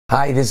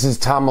Hi, this is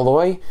Tom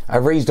Malloy.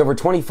 I've raised over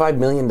 $25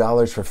 million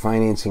for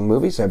financing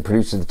movies. I've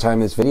produced at the time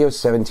of this video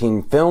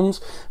 17 films,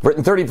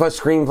 written 30 plus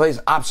screenplays,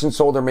 options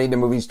sold or made into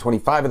movies,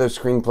 25 of those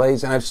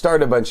screenplays, and I've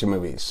starred a bunch of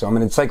movies. So I'm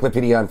an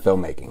encyclopedia on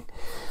filmmaking.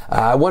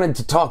 I wanted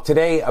to talk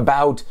today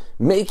about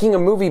making a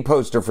movie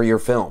poster for your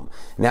film.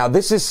 Now,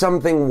 this is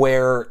something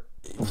where,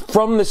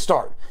 from the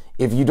start,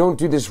 if you don't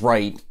do this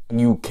right,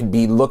 you could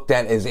be looked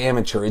at as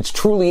amateur. It's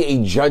truly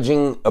a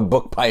judging a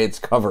book by its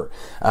cover.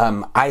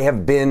 I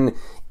have been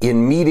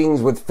in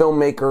meetings with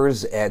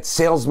filmmakers at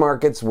sales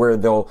markets where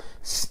they'll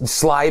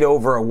slide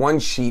over a one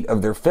sheet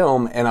of their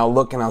film, and I'll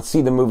look and I'll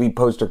see the movie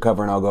poster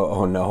cover and I'll go,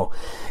 oh no.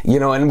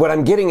 And what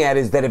I'm getting at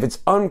is that if it's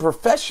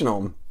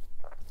unprofessional,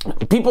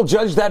 people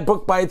judge that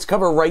book by its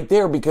cover right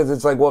there, because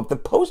it's like, well, if the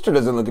poster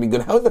doesn't look any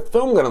good, how is the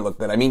film going to look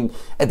good? I mean,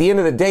 at the end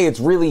of the day, it's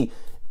really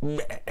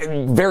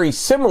very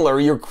similar.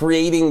 You're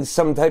creating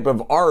some type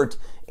of art,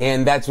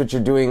 and that's what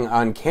you're doing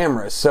on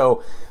camera.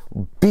 So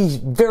be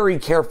very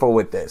careful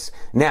with this.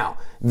 Now,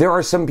 there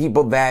are some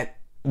people that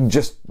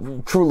just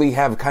truly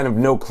have kind of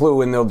no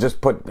clue, and they'll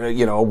just put,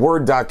 a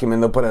Word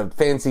document, they'll put a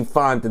fancy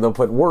font, and they'll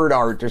put word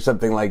art or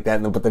something like that,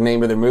 and they'll put the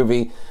name of their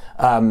movie.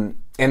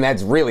 And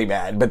that's really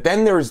bad. But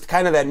then there's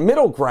kind of that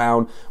middle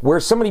ground where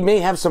somebody may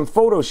have some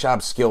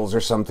Photoshop skills or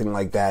something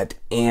like that,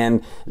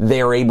 and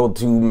they're able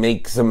to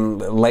make some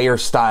layer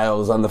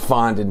styles on the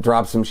font and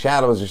drop some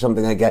shadows or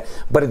something like that.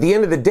 But at the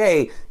end of the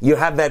day, you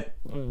have that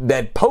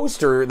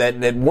poster,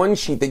 that one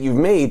sheet that you've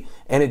made,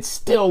 and it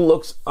still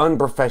looks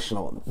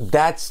unprofessional.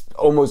 That's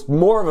almost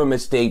more of a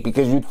mistake,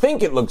 because you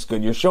think it looks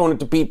good. You're showing it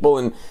to people,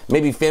 and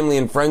maybe family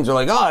and friends are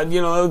like, oh, it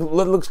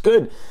looks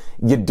good.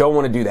 You don't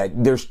want to do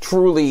that. There's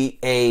truly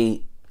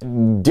a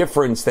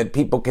difference that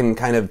people can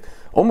kind of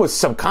almost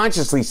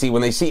subconsciously see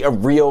when they see a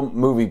real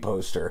movie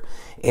poster.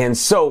 And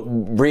so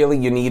really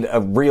you need a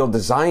real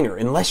designer,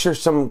 unless you're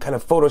some kind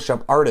of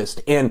Photoshop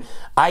artist. And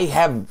I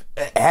have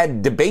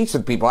had debates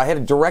with people. I had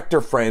a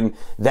director friend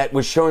that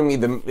was showing me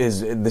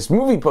this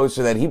movie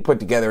poster that he put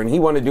together, and he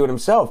wanted to do it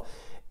himself.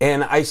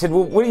 And I said,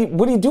 well,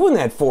 what are you doing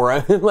that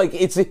for? Like,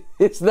 it's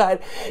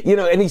not,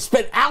 and he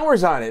spent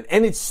hours on it,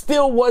 and it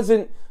still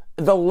wasn't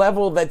the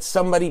level that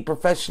somebody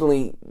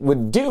professionally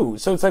would do.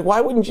 So it's like,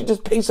 why wouldn't you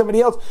just pay somebody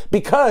else?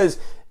 Because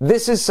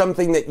this is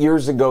something that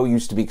years ago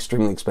used to be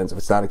extremely expensive.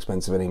 It's not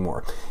expensive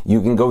anymore.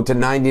 You can go to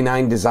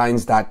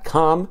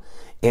 99designs.com,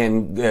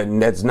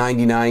 and that's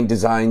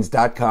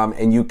 99designs.com,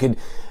 and you could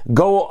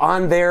go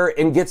on there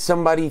and get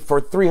somebody for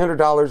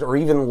 $300 or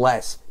even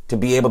less to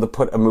be able to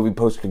put a movie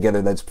poster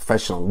together that's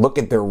professional. Look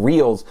at their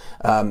reels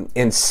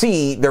and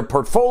see their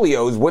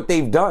portfolios, what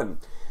they've done.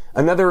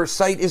 Another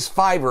site is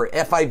Fiverr,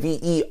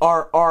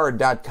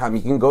 Fiverr.com.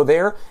 You can go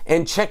there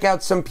and check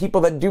out some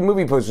people that do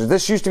movie posters.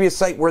 This used to be a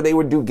site where they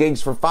would do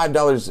gigs for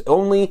 $5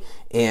 only,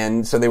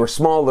 and so they were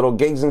small little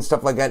gigs and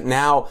stuff like that.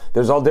 Now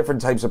there's all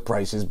different types of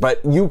prices, but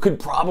you could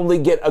probably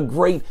get a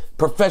great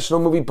professional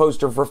movie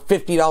poster for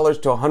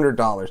 $50 to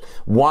 $100.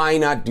 Why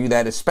not do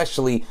that?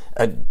 Especially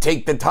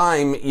take the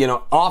time,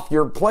 off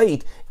your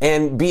plate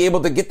and be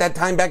able to get that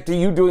time back to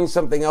you doing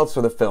something else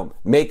for the film.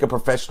 Make a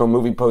professional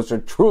movie poster.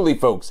 Truly,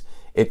 folks,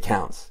 it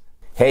counts.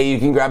 Hey, you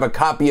can grab a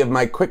copy of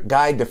my quick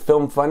guide to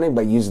film funding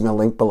by using the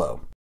link below.